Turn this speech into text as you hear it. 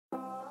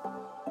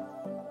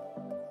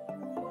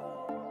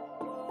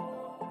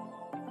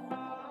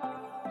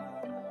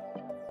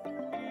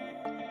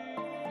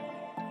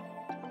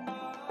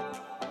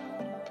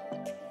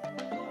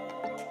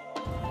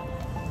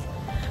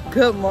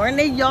Good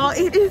morning, y'all.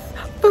 It is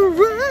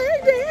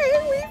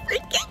Friday.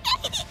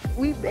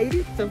 We made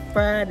it to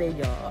Friday,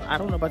 y'all. I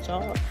don't know about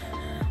y'all,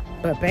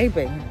 but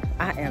baby,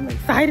 I am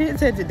excited.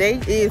 So today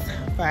is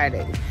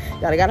Friday.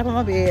 Y'all, I got up on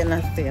my bed and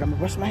I said I'm gonna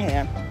brush my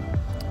hair.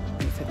 I'm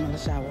gonna take my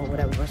shower or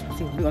whatever, brush my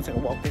teeth. We're gonna take a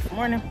walk this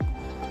morning.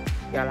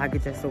 Y'all, I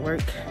get just to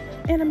work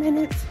in a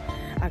minute.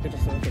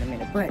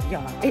 But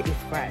y'all, it is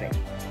Friday.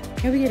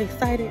 Can we get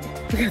excited?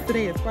 Because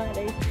today is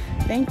Friday.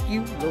 Thank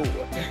you, Lord.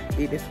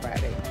 It is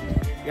Friday.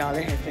 Y'all,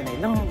 it has been a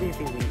long,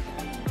 busy week.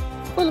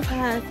 Full of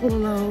highs, full of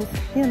lows,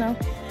 you know,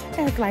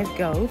 as life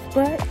goes.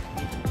 But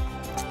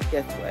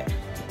guess what?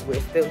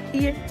 We're still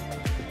here.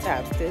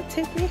 Time's still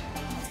ticking.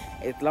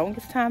 As long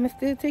as time is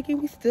still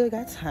ticking, we still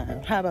got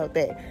time. How about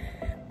that?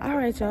 All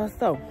right, y'all.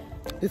 So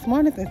this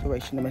morning's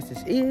inspirational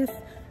message is,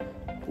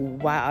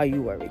 why are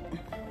you worried?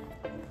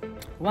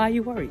 Why are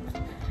you worried?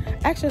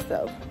 Ask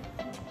yourself,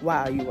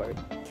 why are you worried?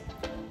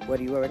 What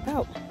are you worried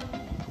about?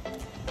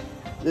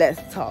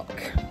 Let's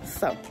talk.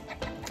 So,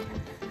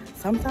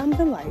 sometimes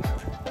in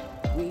life,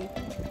 we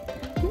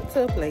get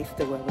to a place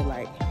to where we're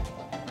like,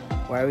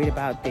 worried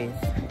about this,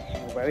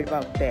 and worried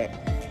about that,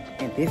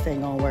 and this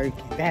ain't gonna work,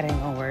 and that ain't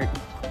gonna work.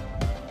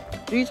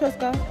 Do you trust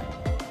God?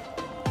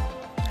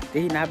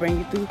 Did He not bring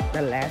you through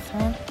the last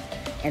time,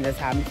 and the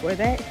time before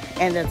that,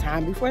 and the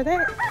time before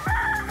that?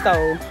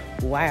 So,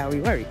 why are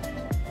we worried?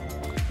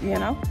 You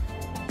know?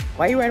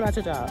 Why are you worried about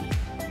your job?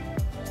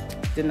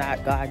 Did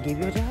not God give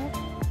you a job?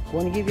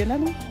 Want to give you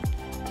another one?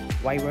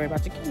 Why are you worried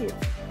about your kids?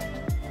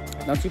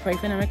 Don't you pray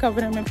for them and cover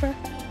them in prayer?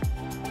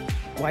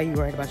 Why are you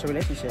worried about your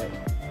relationship?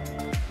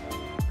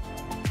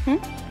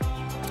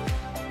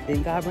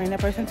 Didn't God bring that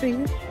person to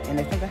you? And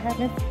if something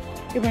happens,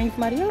 He brings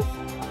somebody else?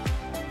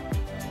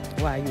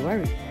 Why are you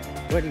worried?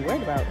 What are you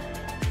worried about?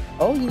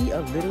 Oh, ye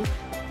of little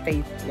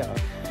faith, y'all.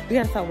 We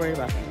got to stop worrying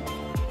about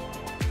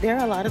things. There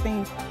are a lot of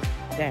things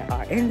that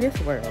are in this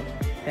world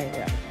that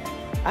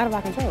are out of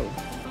our control.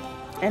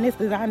 And it's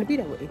designed to be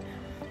that way.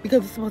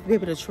 Because we're supposed to be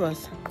able to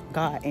trust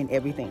God in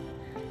everything.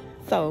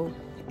 So,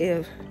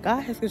 if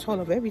God has control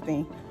of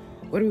everything,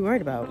 what are we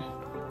worried about?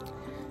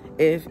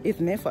 If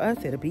it's meant for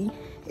us, it'll be.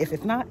 If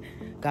it's not,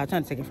 God's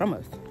trying to take it from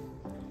us.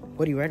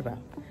 What are you worried about?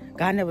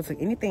 God never took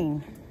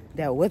anything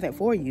that wasn't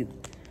for you.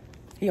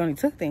 He only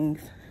took things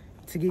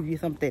to give you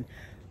something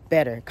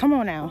better. Come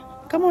on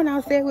now. Come on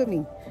now, say it with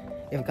me.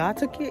 If God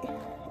took it,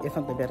 it's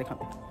something better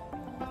coming.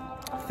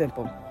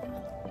 Simple.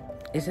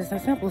 It's just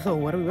that simple. So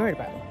what are we worried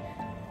about?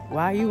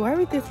 Why are you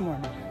worried this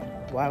morning?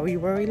 Why were you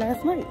worried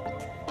last night?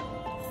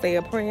 Say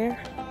a prayer.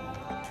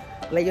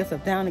 Lay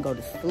yourself down and go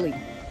to sleep.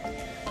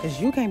 Because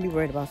you can't be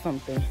worried about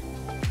something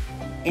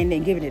and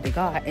then giving it to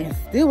God and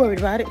still worried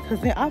about it, because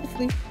then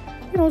obviously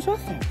you don't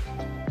trust Him.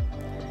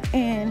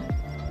 And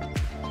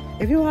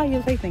if you don't have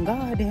your faith in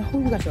God, then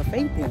who you got your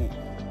faith in?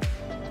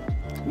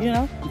 You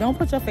know, don't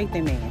put your faith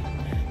in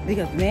man,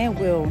 because man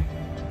will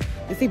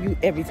deceive you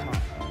every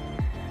time.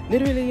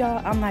 Literally,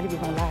 y'all, I'm not even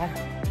gonna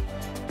lie.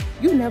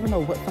 You never know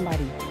what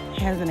somebody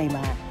has in their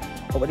mind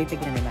or what they're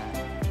thinking in their mind.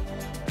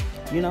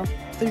 You know?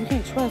 So you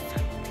can't trust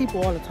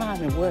people all the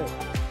time and what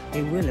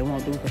they will and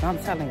won't do, because I'm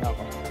telling y'all,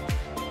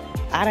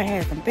 I done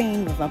had some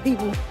things with some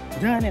people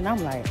done, and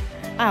I'm like,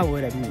 I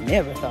would have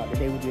never thought that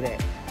they would do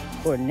that,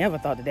 or never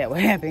thought that that would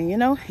happen, you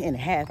know? And it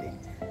happened.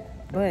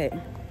 But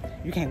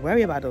you can't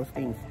worry about those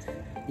things.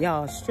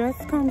 Y'all,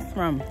 stress comes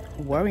from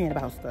worrying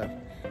about stuff.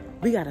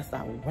 We gotta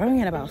stop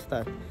worrying about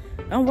stuff.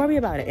 Don't worry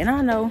about it. And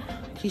I know,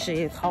 Keisha,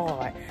 it's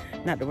hard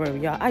not to worry,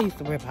 y'all. I used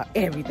to worry about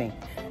everything.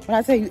 When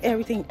I tell you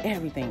everything,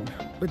 everything.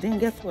 But then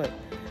guess what?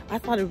 I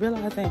started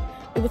realizing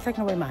it was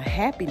taking away my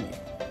happiness.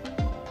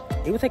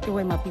 It was taking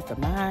away my peace of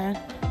mind.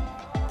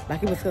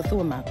 Like, it was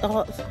consuming my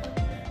thoughts.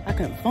 I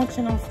couldn't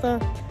function on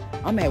stuff.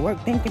 I'm at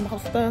work thinking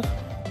about stuff.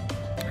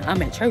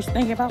 I'm at church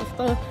thinking about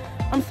stuff.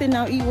 I'm sitting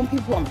out eating with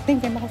people. I'm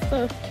thinking about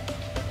stuff.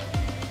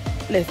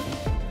 Listen,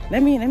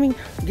 let me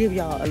give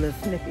y'all a little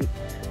snippet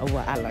of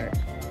what I learned.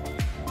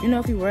 You know,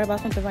 if you worry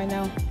about something right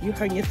now, you're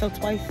hurting yourself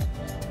twice.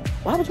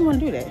 Why would you want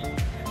to do that?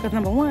 Because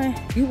number one,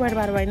 you worried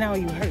about it right now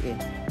and you hurting.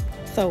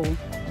 So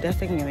that's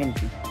taking your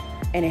energy.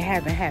 And it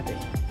hasn't happened.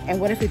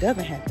 And what if it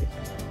doesn't happen?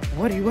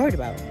 What are you worried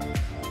about?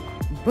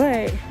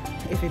 But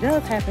if it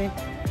does happen,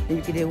 then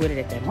you can deal with it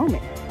at that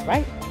moment,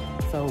 right?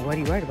 So what are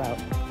you worried about?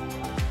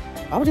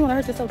 Why would you want to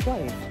hurt yourself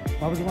twice?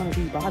 Why would you want to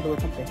be bothered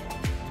with something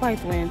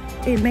twice when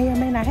it may or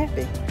may not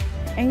happen?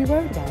 And you're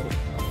worried about it.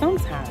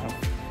 Sometimes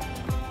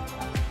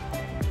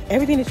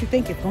everything that you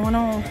think is going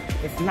on,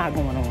 it's not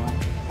going on.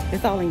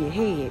 It's all in your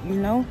head, you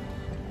know?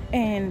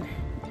 And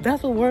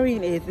that's what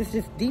worrying is. It's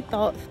just deep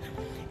thoughts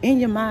in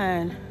your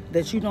mind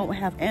that you don't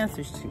have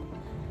answers to.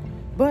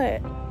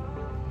 But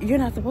you're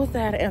not supposed to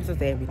have the answers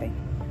to everything.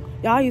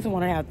 Y'all used to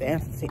want to have the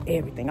answers to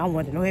everything. I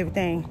wanted to know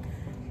everything.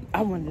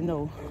 I wanted to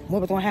know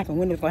what was going to happen,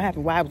 when it was going to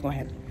happen, why it was going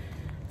to happen,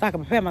 so I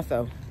could prepare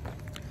myself.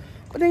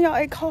 But then, y'all,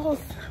 it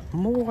caused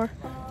more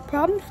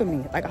problems for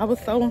me. Like, I was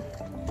so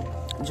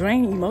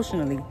drained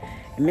emotionally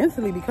and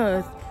mentally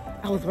because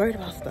I was worried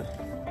about stuff.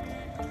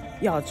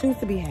 Y'all, choose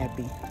to be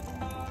happy.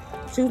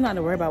 Choose not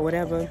to worry about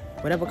whatever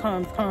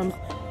comes.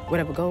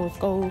 Whatever goes,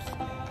 goes.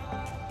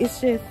 It's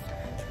just,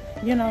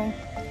 you know,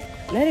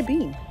 let it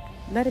be.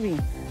 Let it be.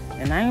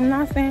 And I am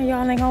not saying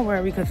y'all ain't gonna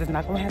worry, because it's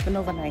not gonna happen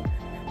overnight.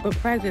 But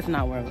practice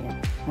not worrying.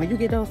 When you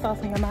get those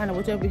thoughts in your mind or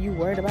whichever you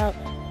worried about,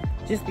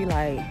 just be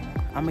like,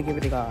 I'm gonna give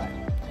it to God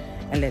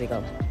and let it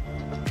go.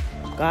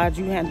 God,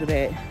 you handle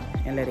that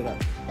and let it go.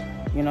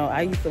 You know,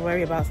 I used to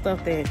worry about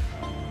stuff that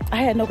I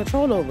had no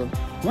control over.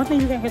 One thing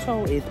you can't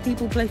control is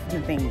people, places,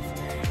 and things,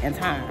 and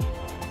time.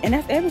 And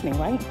that's everything,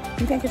 right?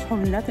 You can't control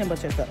nothing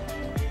but yourself.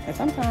 And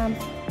sometimes,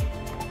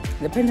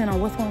 depending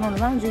on what's going on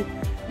around you,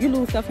 you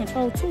lose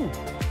self-control too.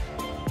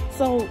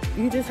 So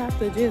you just have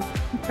to just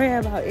pray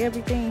about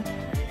everything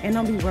and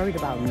don't be worried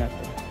about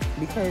nothing.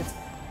 Because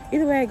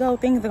either way it go,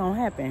 things are going to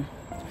happen.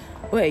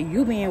 But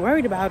you being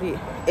worried about it,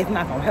 it's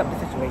not going to help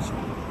the situation.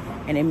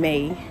 And it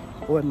may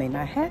or it may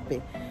not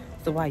happen.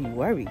 So why you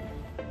worry?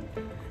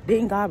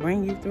 Didn't God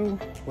bring you through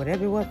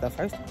whatever it was the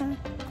first time?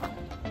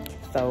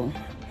 So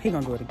he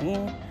going to do it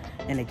again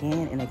and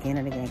again and again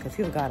and again. Because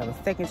he's a God of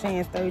a second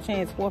chance, third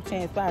chance, fourth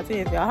chance, 5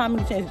 chance. Y'all, how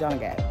many chances y'all done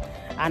got?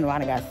 I know I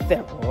done got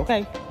several,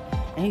 okay?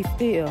 And he's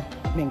still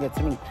been good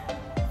to me.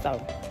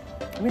 So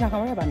we're not going to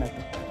worry about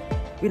nothing.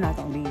 We're not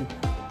going to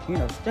be, you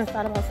know, stressed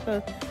out about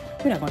stuff.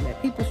 We're not going to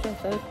let people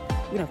stress us.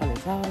 We're not going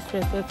to let y'all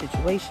stress us.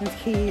 Situations,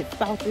 kids,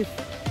 spouses,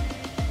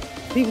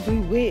 people we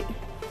with,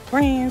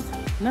 friends.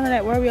 None of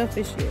that worry us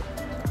this year.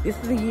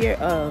 This is a year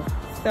of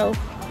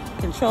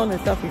self-control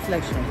and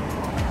self-reflection.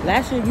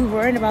 Last year, you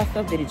worried about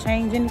stuff. Did it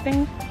change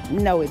anything?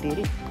 No, it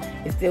didn't.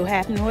 It still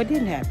happened or it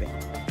didn't happen.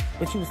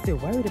 But you were still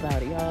worried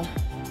about it, y'all.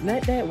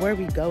 Let that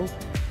worry go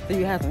so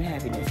you have some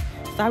happiness.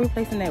 Start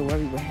replacing that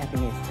worry with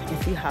happiness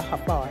and see how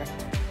far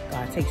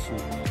God takes you.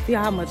 See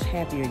how much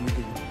happier you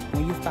be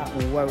when you stop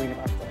worrying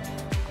about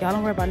stuff. Y'all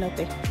don't worry about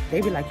nothing.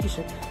 They be like,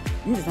 Keisha,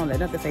 you just don't let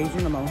nothing phase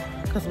you no more.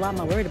 Because why am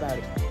I worried about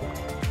it?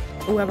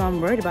 Whoever I'm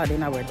worried about, they're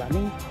not worried about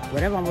me.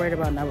 Whatever I'm worried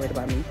about, not worried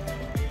about me.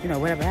 You know,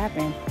 whatever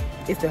happened,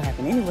 it still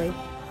happened anyway.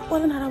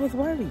 Whether or not I was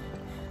worried.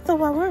 So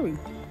why worry?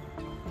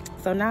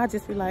 So now I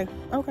just be like,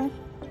 okay.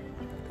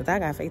 Because I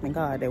got faith in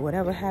God that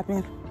whatever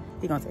happens,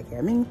 he going to take care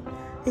of me.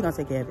 He going to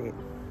take care of it.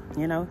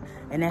 You know?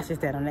 And that's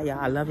just that on that, y'all.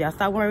 I love y'all.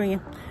 Stop worrying.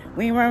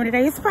 We ain't worrying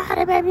today. It's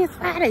Friday, baby. It's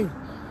Friday.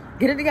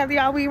 Get it together,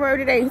 y'all. We ain't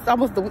worrying today. It's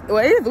almost the, well,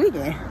 it is the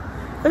weekend.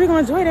 So we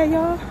going to enjoy that,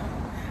 y'all.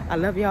 I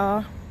love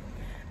y'all.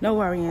 No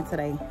worrying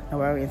today. No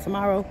worrying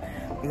tomorrow.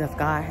 Because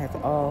God has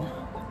it all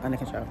under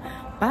control.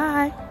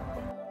 Bye.